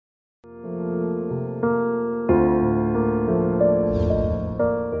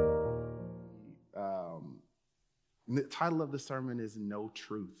title of the sermon is No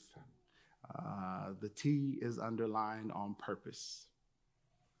Truth. The T is underlined on purpose.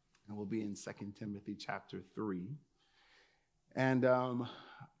 And we'll be in 2 Timothy chapter 3. And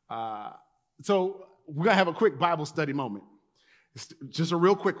so we're going to have a quick Bible study moment. It's just a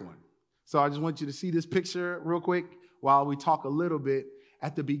real quick one. So I just want you to see this picture real quick while we talk a little bit.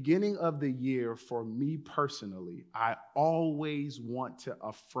 At the beginning of the year, for me personally, I always want to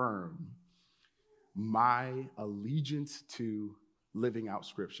affirm my allegiance to living out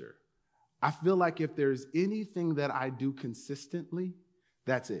Scripture. I feel like if there's anything that I do consistently,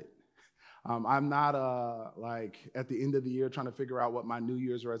 that's it. I'm not like at the end of the year trying to figure out what my New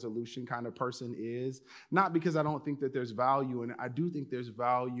Year's resolution kind of person is. Not because I don't think that there's value in it. I do think there's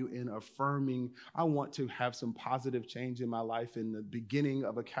value in affirming I want to have some positive change in my life, and the beginning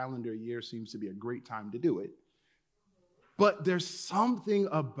of a calendar year seems to be a great time to do it. But there's something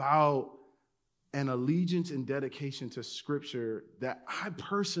about an allegiance and dedication to Scripture that I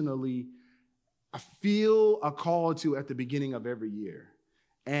personally feel a call to at the beginning of every year.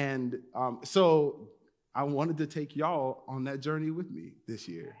 And so I wanted to take y'all on that journey with me this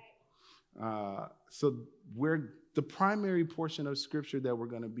year. So the primary portion of Scripture that we're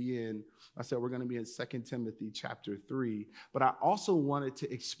going to be in, I said we're going to be in 2 Timothy chapter 3. But I also wanted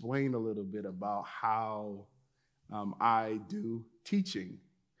to explain a little bit about how I do teaching,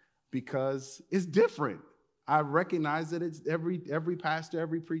 because it's different. I recognize that it's every pastor,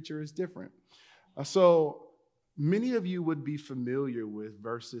 every preacher is different. So many of you would be familiar with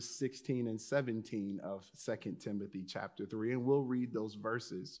verses 16 and 17 of 2 Timothy chapter 3, and we'll read those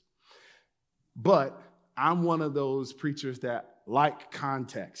verses. But I'm one of those preachers that like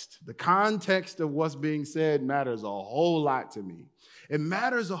context. The context of what's being said matters a whole lot to me. It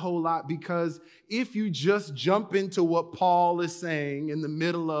matters a whole lot because if you just jump into what Paul is saying in the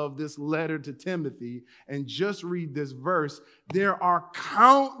middle of this letter to Timothy and just read this verse, there are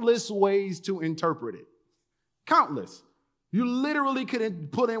countless ways to interpret it. Countless. You literally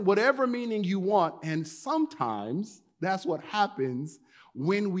could put in whatever meaning you want, and sometimes that's what happens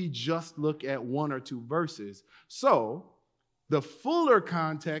when we just look at one or two verses. So the fuller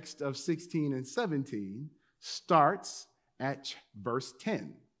context of 16 and 17 starts at verse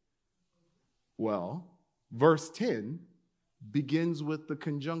 10. Well, verse 10 begins with the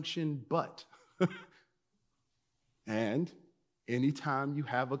conjunction but. And anytime you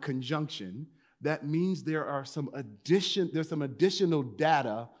have a conjunction, that means there's some additional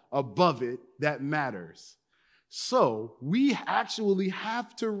data above it that matters. So we actually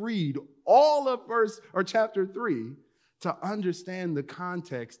have to read all of chapter 3 to understand the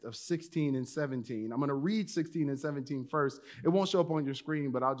context of 16 and 17. I'm going to read 16 and 17 first. It won't show up on your screen,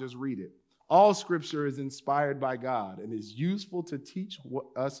 but I'll just read it. All Scripture is inspired by God and is useful to teach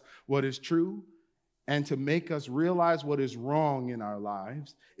us what is true and to make us realize what is wrong in our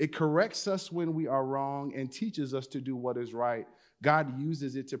lives. It corrects us when we are wrong and teaches us to do what is right. God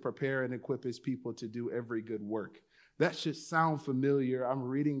uses it to prepare and equip his people to do every good work. That should sound familiar. I'm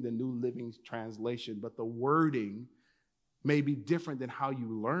reading the New Living Translation, but the wording may be different than how you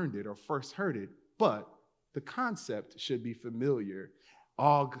learned it or first heard it, but the concept should be familiar.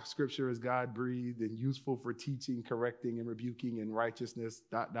 All Scripture is God-breathed and useful for teaching, correcting, and rebuking in righteousness, ...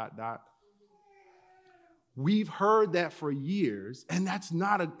 We've heard that for years, and that's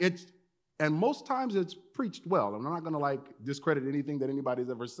not and most times it's preached well. I'm not going to discredit anything that anybody's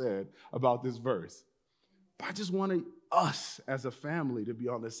ever said about this verse. But I just wanted us as a family to be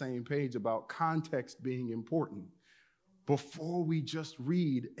on the same page about context being important before we just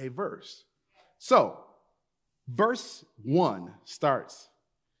read a verse. So, verse 1 starts,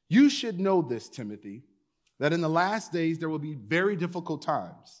 "You should know this, Timothy, that in the last days there will be very difficult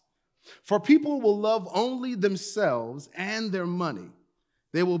times. For people will love only themselves and their money.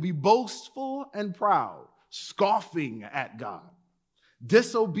 They will be boastful and proud, scoffing at God,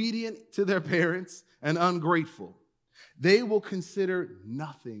 disobedient to their parents, and ungrateful. They will consider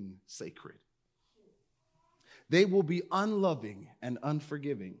nothing sacred. They will be unloving and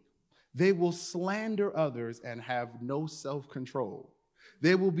unforgiving. They will slander others and have no self-control.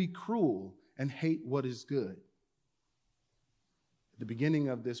 They will be cruel and hate what is good." At the beginning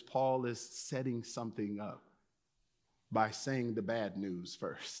of this, Paul is setting something up by saying the bad news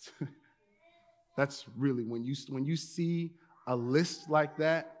first. That's really, when you see a list like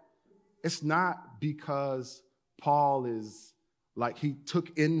that, it's not because Paul is he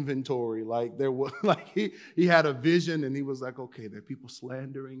took inventory, he had a vision and he was like, okay, there are people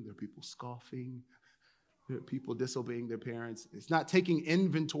slandering, there are people scoffing, there are people disobeying their parents. It's not taking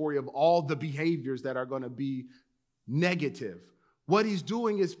inventory of all the behaviors that are going to be negative. What he's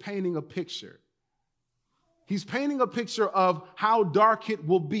doing is painting a picture. He's painting a picture of how dark it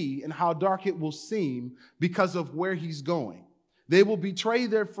will be and how dark it will seem because of where he's going. They will betray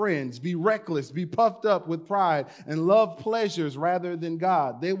their friends, be reckless, be puffed up with pride, and love pleasures rather than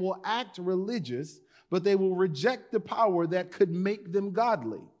God. They will act religious, but they will reject the power that could make them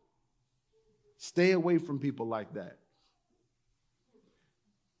godly. Stay away from people like that.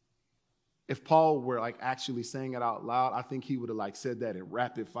 If Paul were like actually saying it out loud, I think he would have like said that in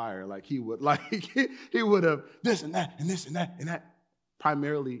rapid fire. Like he would have this and that and this and that and that,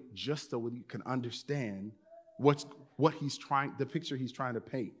 primarily just so you can understand the picture he's trying to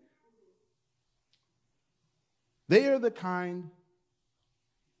paint. They are the kind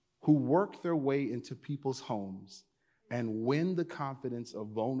who work their way into people's homes and win the confidence of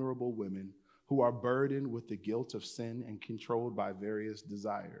vulnerable women who are burdened with the guilt of sin and controlled by various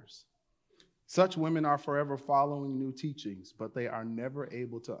desires. Such women are forever following new teachings, but they are never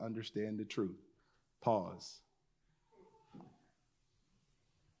able to understand the truth. Pause.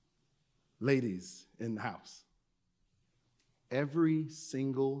 Ladies in the house, every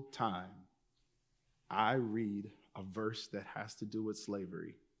single time I read a verse that has to do with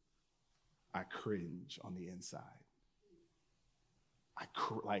slavery, I cringe on the inside.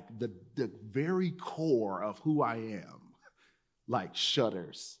 Like the very core of who I am, like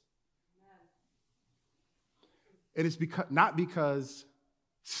shudders. And it's not because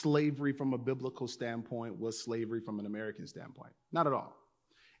slavery from a biblical standpoint was slavery from an American standpoint. Not at all.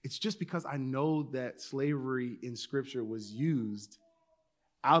 It's just because I know that slavery in Scripture was used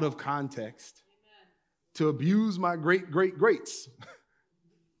out of context to abuse my greats.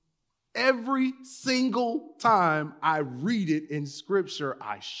 Every single time I read it in Scripture,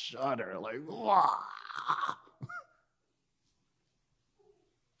 I shudder like, wah.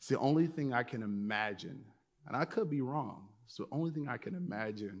 It's the only thing I can imagine, and I could be wrong. It's the only thing I can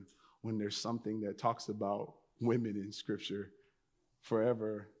imagine when there's something that talks about women in Scripture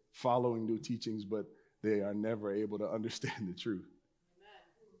forever following new teachings, but they are never able to understand the truth.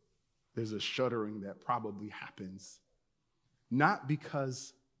 Amen. There's a shuddering that probably happens, not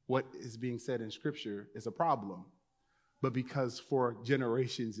because what is being said in Scripture is a problem, but because for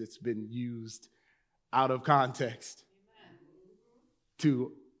generations it's been used out of context. Amen.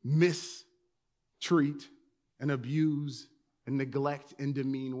 To mistreat and abuse and neglect and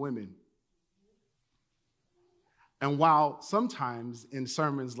demean women. And while sometimes in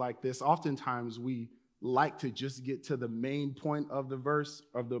sermons like this, oftentimes we like to just get to the main point of the verse,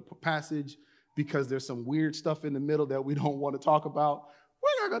 of the passage, because there's some weird stuff in the middle that we don't want to talk about,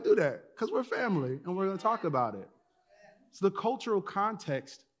 we're not going to do that because we're family and we're going to talk about it. So the cultural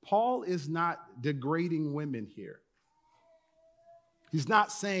context, Paul is not degrading women here. He's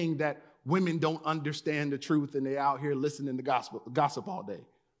not saying that women don't understand the truth and they're out here listening to gossip all day.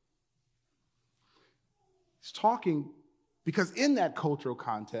 He's talking because in that cultural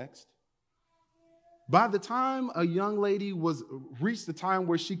context, by the time a young lady reached the time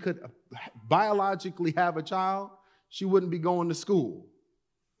where she could biologically have a child, she wouldn't be going to school,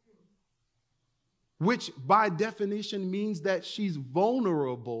 which by definition means that she's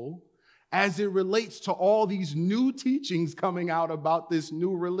vulnerable as it relates to all these new teachings coming out about this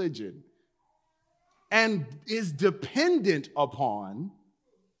new religion, and is dependent upon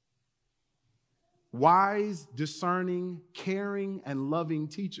wise, discerning, caring, and loving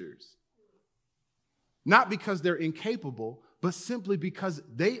teachers. Not because they're incapable, but simply because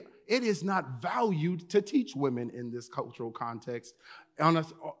it is not valued to teach women in this cultural context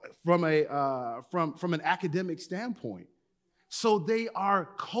from an academic standpoint. So they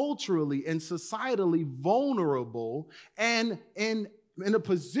are culturally and societally vulnerable and in a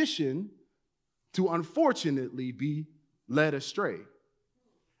position to unfortunately be led astray.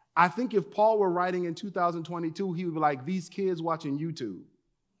 I think if Paul were writing in 2022, he would be like, these kids watching YouTube.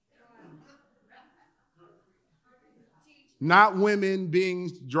 Not women being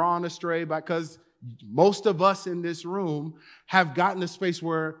drawn astray, because most of us in this room have gotten a space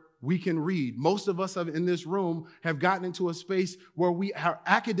where we can read. Most of us in this room have gotten into a space where we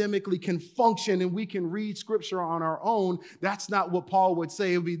academically can function and we can read Scripture on our own. That's not what Paul would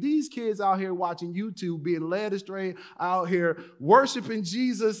say. It would be these kids out here watching YouTube, being led astray, out here worshiping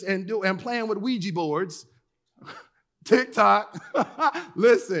Jesus and playing with Ouija boards. TikTok.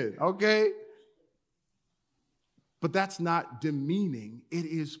 Listen, okay? But that's not demeaning. It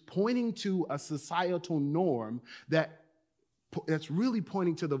is pointing to a societal norm that's really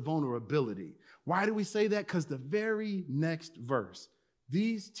pointing to the vulnerability. Why do we say that? Because the very next verse,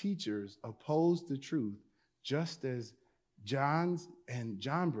 these teachers oppose the truth just as Jannes and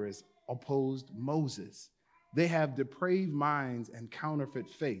Jambres opposed Moses. They have depraved minds and counterfeit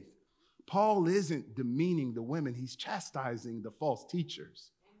faith. Paul isn't demeaning the women. He's chastising the false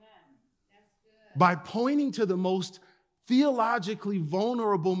teachers. Amen. That's good. By pointing to the most theologically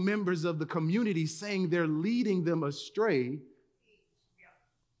vulnerable members of the community, saying they're leading them astray.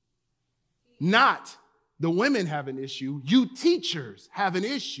 Not the women have an issue. You teachers have an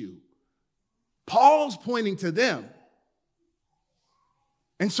issue. Paul's pointing to them.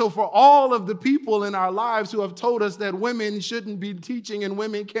 And so for all of the people in our lives who have told us that women shouldn't be teaching and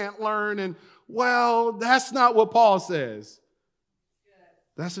women can't learn, and well, that's not what Paul says.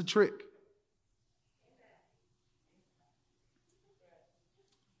 That's a trick.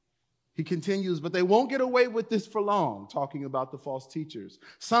 He continues, but they won't get away with this for long, talking about the false teachers.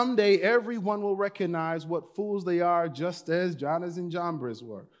 Someday everyone will recognize what fools they are, just as Jannes and Jambres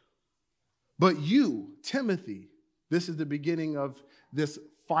were. But you, Timothy, this is the beginning of this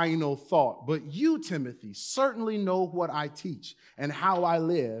final thought. But you, Timothy, certainly know what I teach and how I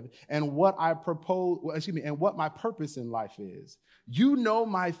live and what I propose, and what my purpose in life is. You know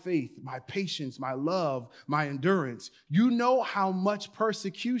my faith, my patience, my love, my endurance. You know how much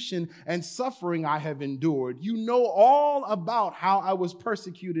persecution and suffering I have endured. You know all about how I was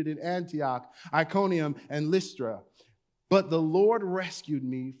persecuted in Antioch, Iconium, and Lystra. But the Lord rescued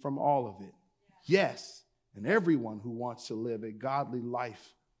me from all of it. Yes, and everyone who wants to live a godly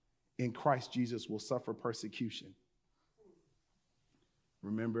life in Christ Jesus will suffer persecution.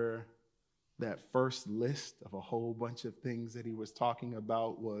 Remember, that first list of a whole bunch of things that he was talking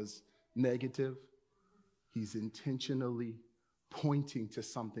about was negative. He's intentionally pointing to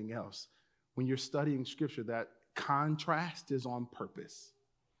something else. When you're studying scripture, that contrast is on purpose.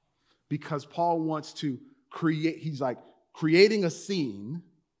 Because Paul wants to he's like creating a scene.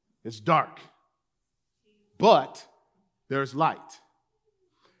 It's dark, but there's light.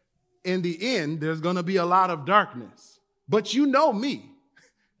 In the end, there's going to be a lot of darkness. But you know me.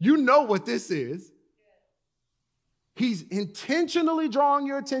 You know what this is. He's intentionally drawing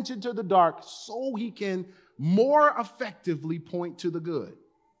your attention to the dark so he can more effectively point to the good.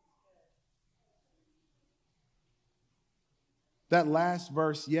 That last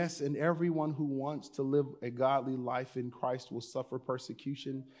verse, yes, and everyone who wants to live a godly life in Christ will suffer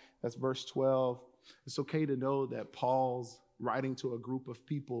persecution. That's verse 12. It's okay to know that Paul's writing to a group of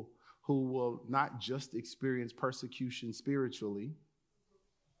people who will not just experience persecution spiritually,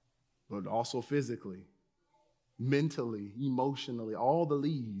 but also physically, mentally, emotionally, all the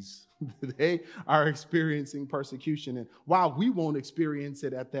leads, they are experiencing persecution. And while we won't experience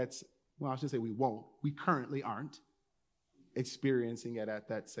it at that, well, I should say we won't. We currently aren't experiencing it at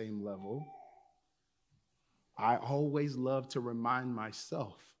that same level. I always love to remind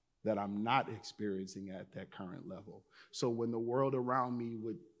myself that I'm not experiencing it at that current level. So when the world around me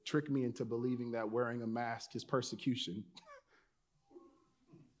would trick me into believing that wearing a mask is persecution,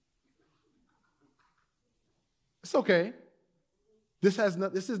 it's okay. This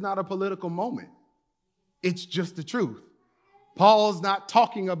is not a political moment. It's just the truth. Paul's not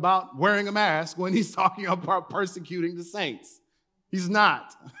talking about wearing a mask when he's talking about persecuting the saints. He's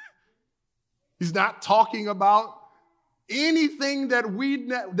not. He's not talking about anything that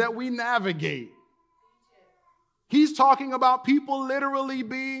we navigate. He's talking about people literally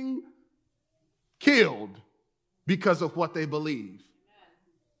being killed because of what they believe.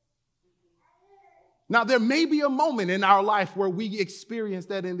 Now, there may be a moment in our life where we experience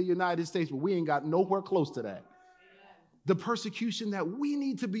that in the United States, but we ain't got nowhere close to that. The persecution that we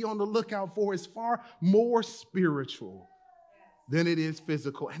need to be on the lookout for is far more spiritual than it is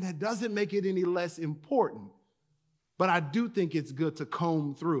physical. And that doesn't make it any less important. But I do think it's good to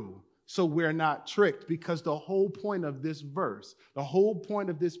comb through so we're not tricked, because the whole point of this verse, the whole point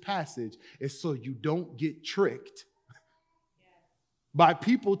of this passage is so you don't get tricked by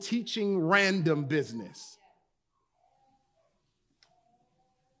people teaching random business.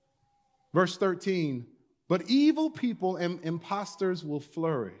 Verse 13, but evil people and impostors will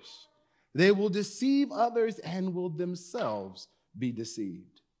flourish. They will deceive others and will themselves be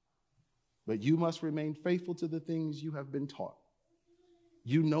deceived. But you must remain faithful to the things you have been taught.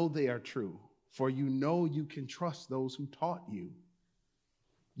 You know they are true, for you know you can trust those who taught you.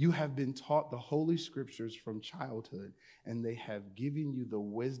 You have been taught the Holy Scriptures from childhood, and they have given you the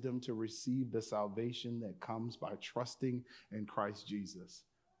wisdom to receive the salvation that comes by trusting in Christ Jesus.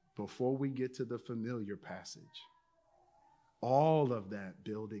 Before we get to the familiar passage, all of that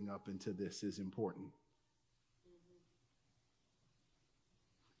building up into this is important.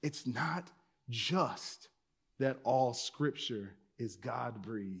 It's not just that all Scripture is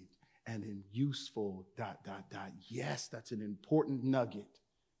God-breathed and in useful ... Yes, that's an important nugget.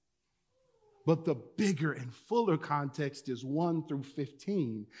 But the bigger and fuller context is 1 through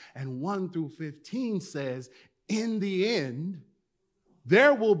 15. And 1 through 15 says, in the end,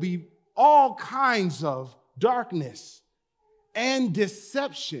 there will be all kinds of darkness and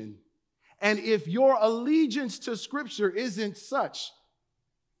deception. And if your allegiance to Scripture isn't such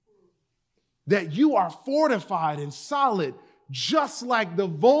that you are fortified and solid, just like the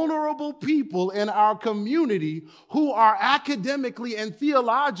vulnerable people in our community who are academically and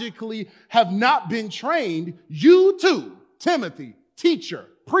theologically have not been trained, you too, Timothy, teacher,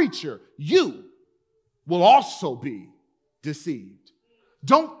 preacher, you will also be deceived.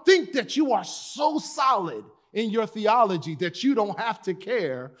 Don't think that you are so solid in your theology that you don't have to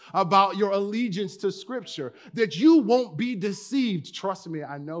care about your allegiance to Scripture, that you won't be deceived. Trust me,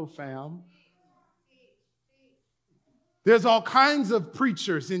 I know, fam. There's all kinds of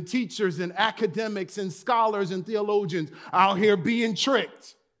preachers and teachers and academics and scholars and theologians out here being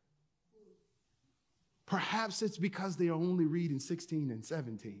tricked. Perhaps it's because they are only reading 16 and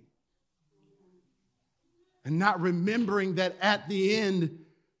 17 and not remembering that at the end,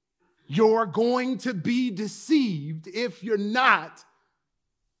 you're going to be deceived if you're not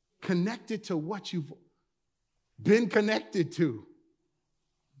connected to what you've been connected to.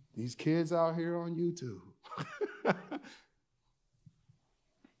 These kids out here on YouTube.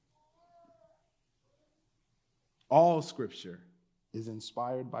 All Scripture is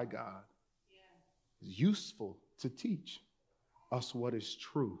inspired by God. It's useful to teach us what is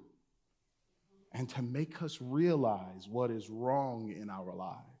true and to make us realize what is wrong in our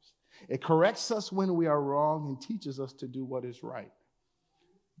lives. It corrects us when we are wrong and teaches us to do what is right.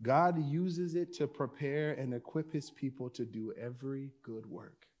 God uses it to prepare and equip his people to do every good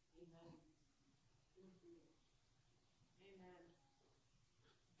work.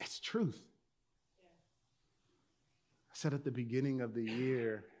 It's truth. I said at the beginning of the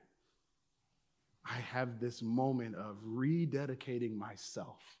year, I have this moment of rededicating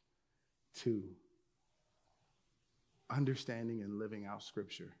myself to understanding and living out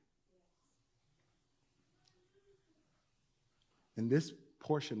Scripture. In this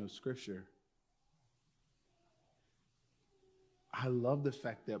portion of Scripture, I love the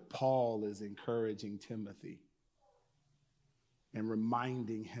fact that Paul is encouraging Timothy and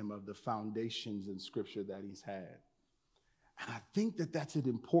reminding him of the foundations in Scripture that he's had. And I think that that's an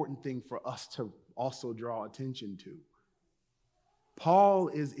important thing for us to also draw attention to. Paul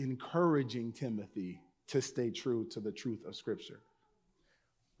is encouraging Timothy to stay true to the truth of Scripture,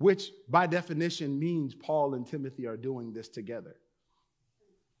 which by definition means Paul and Timothy are doing this together.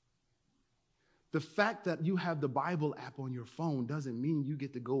 The fact that you have the Bible app on your phone doesn't mean you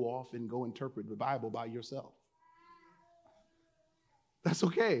get to go off and go interpret the Bible by yourself. That's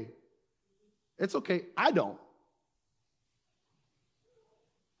okay. It's okay. I don't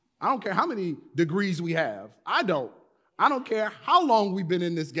care how many degrees we have. I don't care how long we've been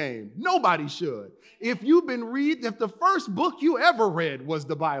in this game. Nobody should. If the first book you ever read was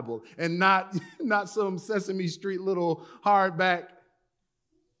the Bible and not some Sesame Street little hardback,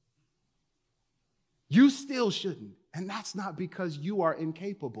 you still shouldn't. And that's not because you are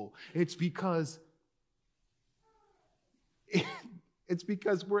incapable. It's because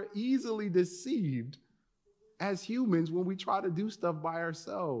we're easily deceived as humans when we try to do stuff by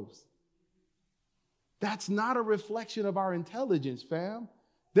ourselves. That's not a reflection of our intelligence, fam.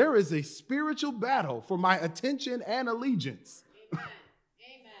 There is a spiritual battle for my attention and allegiance. Amen.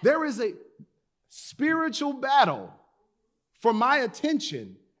 Amen. There is a spiritual battle for my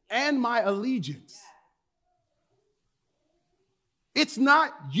attention and my allegiance. It's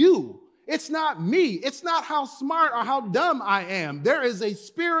not you. It's not me. It's not how smart or how dumb I am. There is a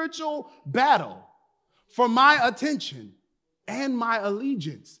spiritual battle for my attention and my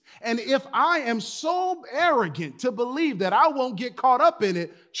allegiance. And if I am so arrogant to believe that I won't get caught up in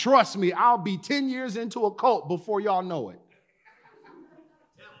it, trust me, I'll be 10 years into a cult before y'all know it.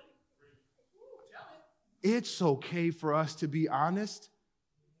 It's okay for us to be honest.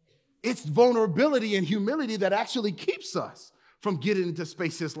 It's vulnerability and humility that actually keeps us from getting into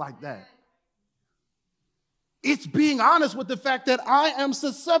spaces like that. It's being honest with the fact that I am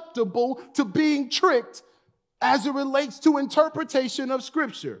susceptible to being tricked as it relates to interpretation of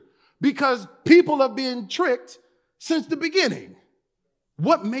Scripture, because people have been tricked since the beginning.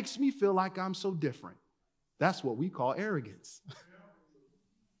 What makes me feel like I'm so different? That's what we call arrogance.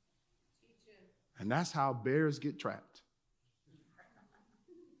 And that's how bears get trapped.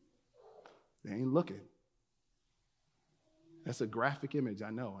 They ain't looking. That's a graphic image,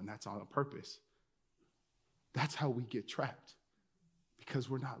 I know, and that's on purpose. That's how we get trapped, because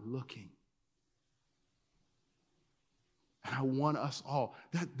we're not looking. And I want us all,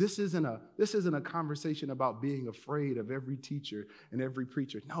 that this isn't a conversation about being afraid of every teacher and every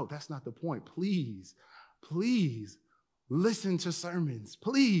preacher. No, that's not the point. Please, please listen to sermons.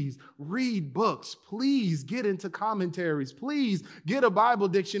 Please read books. Please get into commentaries. Please get a Bible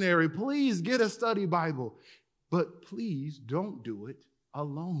dictionary. Please get a study Bible. But please don't do it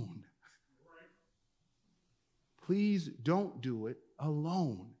alone. Please don't do it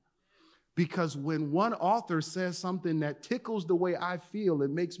alone. Because when one author says something that tickles the way I feel,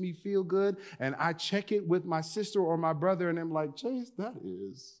 it makes me feel good, and I check it with my sister or my brother, and I'm like, Chase, that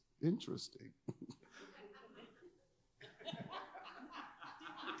is interesting.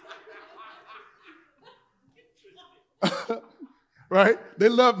 Right? They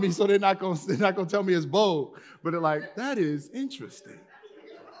love me, so they're not gonna tell me it's bold, but they're like, that is interesting.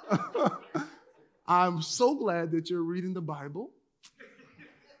 I'm so glad that you're reading the Bible.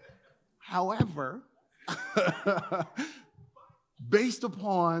 However, based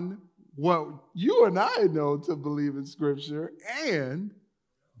upon what you and I know to believe in Scripture, and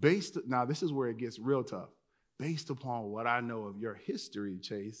now this is where it gets real tough. Based upon what I know of your history,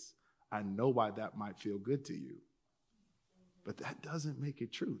 Chase, I know why that might feel good to you. But that doesn't make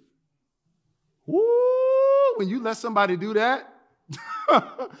it truth. Woo! When you let somebody do that,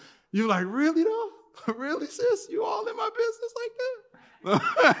 you're like, really though? Really, sis? You all in my business like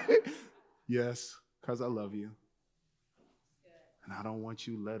that? Yes, because I love you. And I don't want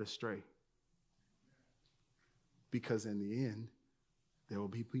you led astray. Because in the end, there will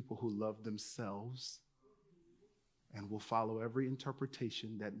be people who love themselves and will follow every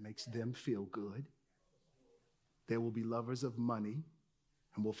interpretation that makes them feel good. There will be lovers of money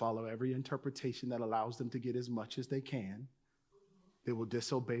and will follow every interpretation that allows them to get as much as they can. They will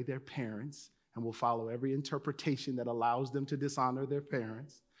disobey their parents and will follow every interpretation that allows them to dishonor their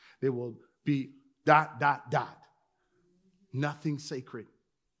parents. They will be ... nothing sacred,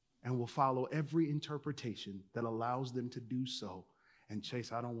 and will follow every interpretation that allows them to do so. And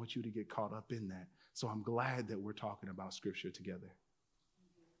Chase, I don't want you to get caught up in that. So I'm glad that we're talking about Scripture together.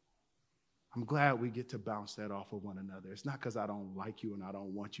 I'm glad we get to bounce that off of one another. It's not because I don't like you and I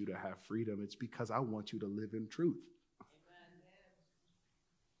don't want you to have freedom. It's because I want you to live in truth. Amen.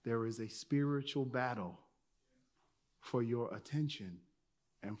 There is a spiritual battle for your attention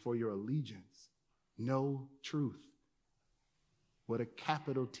and for your allegiance. Know truth. With a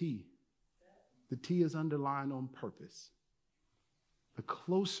capital T. The T is underlined on purpose. The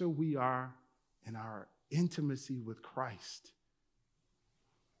closer we are in our intimacy with Christ,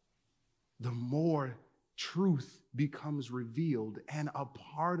 the more truth becomes revealed. And a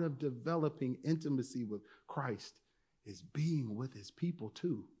part of developing intimacy with Christ is being with his people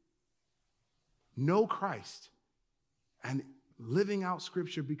too. Know Christ, and living out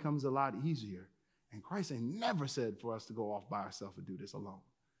Scripture becomes a lot easier. And Christ ain't never said for us to go off by ourselves and do this alone.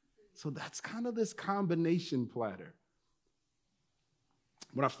 So that's kind of this combination platter.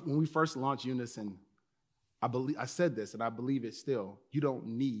 When we first launched Unison, I said this, and I believe it still. You don't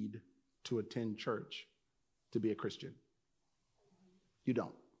need to attend church to be a Christian. You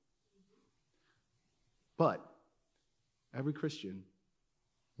don't. But every Christian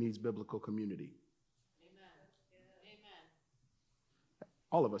needs biblical community. Amen. Amen.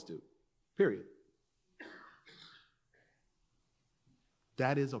 All of us do. Period.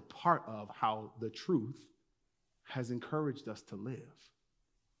 That is a part of how the truth has encouraged us to live.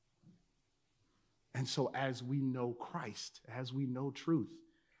 And so as we know Christ, as we know truth,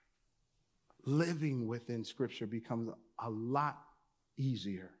 living within Scripture becomes a lot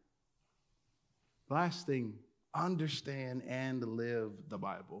easier. Last thing, understand and live the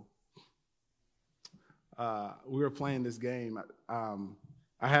Bible. We were playing this game.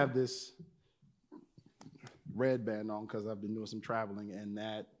 I have this red band on because I've been doing some traveling in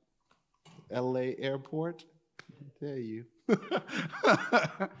that LA airport. I tell you.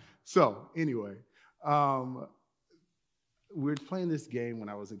 So anyway, we were playing this game when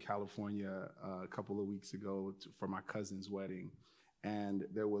I was in California a couple of weeks ago for my cousin's wedding. And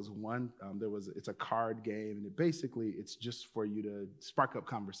there was it's a card game, and it's just for you to spark up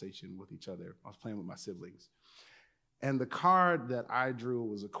conversation with each other. I was playing with my siblings. And the card that I drew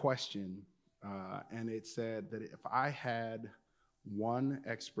was a question, and it said that if I had one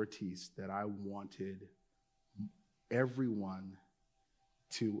expertise that I wanted everyone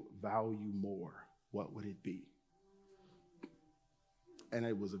to value more, what would it be? And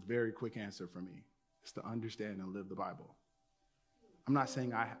it was a very quick answer for me. It's to understand and live the Bible. I'm not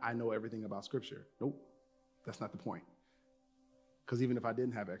saying I know everything about Scripture. Nope, that's not the point. Because even if I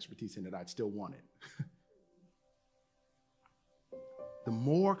didn't have expertise in it, I'd still want it. The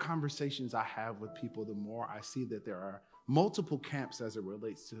more conversations I have with people, the more I see that there are multiple camps as it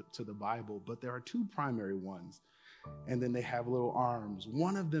relates to the Bible, but there are two primary ones. And then they have little arms.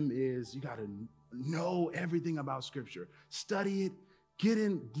 One of them is you got to know everything about Scripture, study it,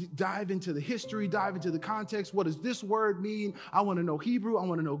 dive into the history, dive into the context. What does this word mean? I want to know Hebrew. I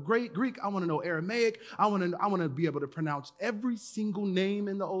want to know Greek. I want to know Aramaic. I want to be able to pronounce every single name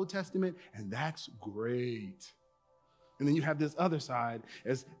in the Old Testament, and that's great. And then you have this other side,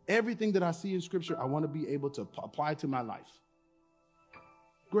 as everything that I see in Scripture, I want to be able to apply to my life.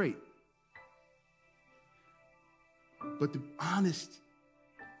 Great. But the honest,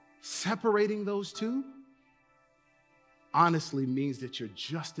 separating those two, honestly means that you're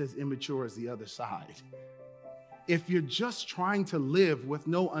just as immature as the other side. If you're just trying to live with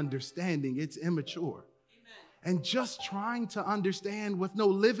no understanding, it's immature. Amen. And just trying to understand with no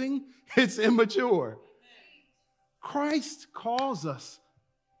living, it's immature. Amen. Christ calls us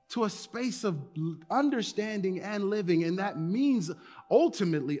to a space of understanding and living, and that means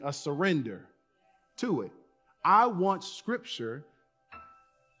ultimately a surrender to it. I want Scripture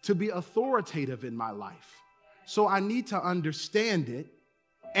to be authoritative in my life. So I need to understand it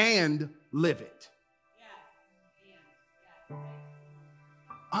and live it.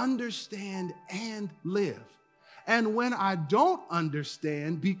 Understand and live. And when I don't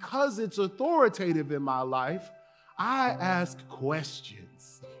understand, because it's authoritative in my life, I ask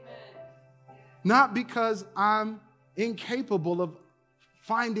questions. Not because I'm incapable of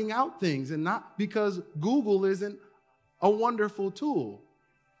finding out things, and not because Google isn't a wonderful tool.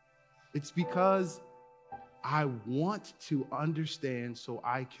 It's because I want to understand so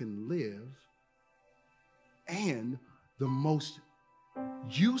I can live. And the most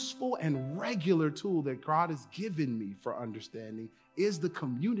useful and regular tool that God has given me for understanding is the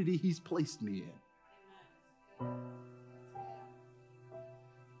community He's placed me in.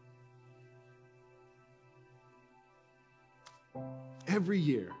 Every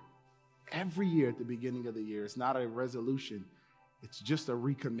year at the beginning of the year, it's not a resolution, it's just a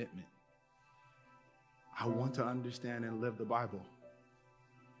recommitment. I want to understand and live the Bible.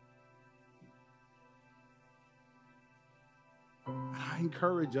 And I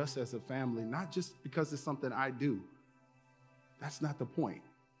encourage us as a family, not just because it's something I do. That's not the point.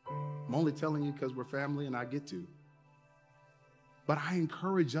 I'm only telling you because we're family and I get to. But I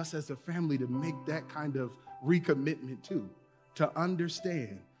encourage us as a family to make that kind of recommitment too, to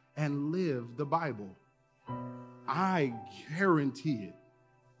understand and live the Bible. I guarantee it,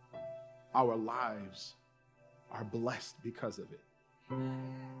 our lives are blessed because of it.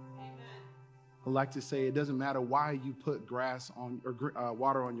 Amen. I like to say it doesn't matter why you put grass on or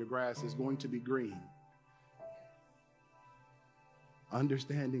water on your grass, it's going to be green.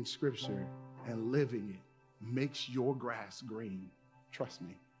 Understanding Scripture and living it makes your grass green. Trust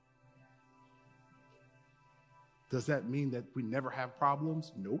me. Does that mean that we never have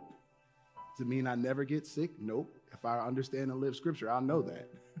problems? Nope. Does it mean I never get sick? Nope. If I understand and live Scripture, I'll know that.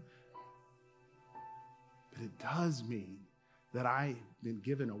 But it does mean that I've been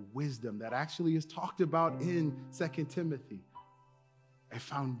given a wisdom that actually is talked about in 2 Timothy, a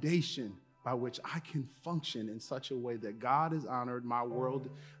foundation by which I can function in such a way that God is honored, my world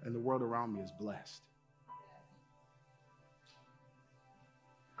and the world around me is blessed.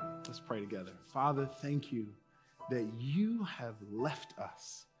 Let's pray together. Father, thank you that you have left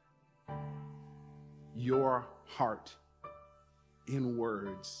us your heart in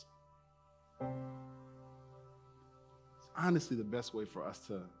words. Honestly, the best way for us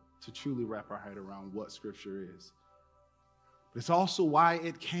to truly wrap our head around what Scripture is. But it's also why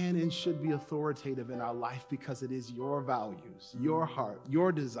it can and should be authoritative in our life, because it is your values, your heart,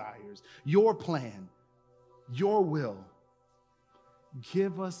 your desires, your plan, your will.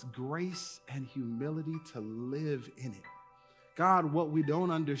 Give us grace and humility to live in it. God, what we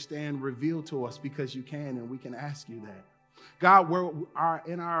don't understand, reveal to us, because you can, and we can ask you that. God,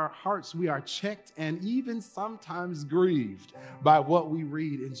 in our hearts, we are checked and even sometimes grieved by what we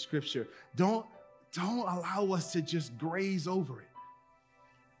read in Scripture. Don't allow us to just graze over it,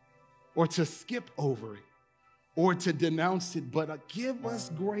 or to skip over it, or to denounce it, but give us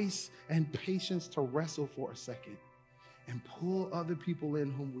grace and patience to wrestle for a second and pull other people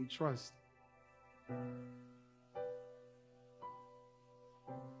in whom we trust.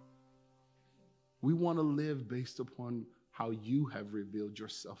 We want to live based upon how you have revealed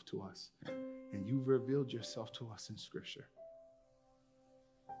yourself to us. And you've revealed yourself to us in Scripture.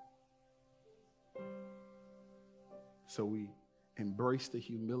 So we embrace the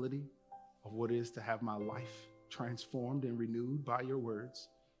humility of what it is to have my life transformed and renewed by your words.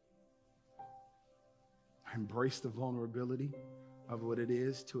 I embrace the vulnerability of what it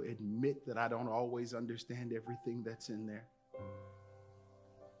is to admit that I don't always understand everything that's in there.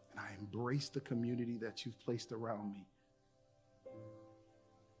 And I embrace the community that you've placed around me.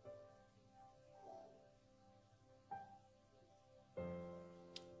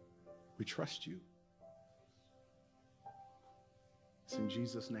 We trust you. It's in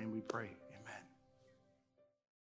Jesus' name we pray.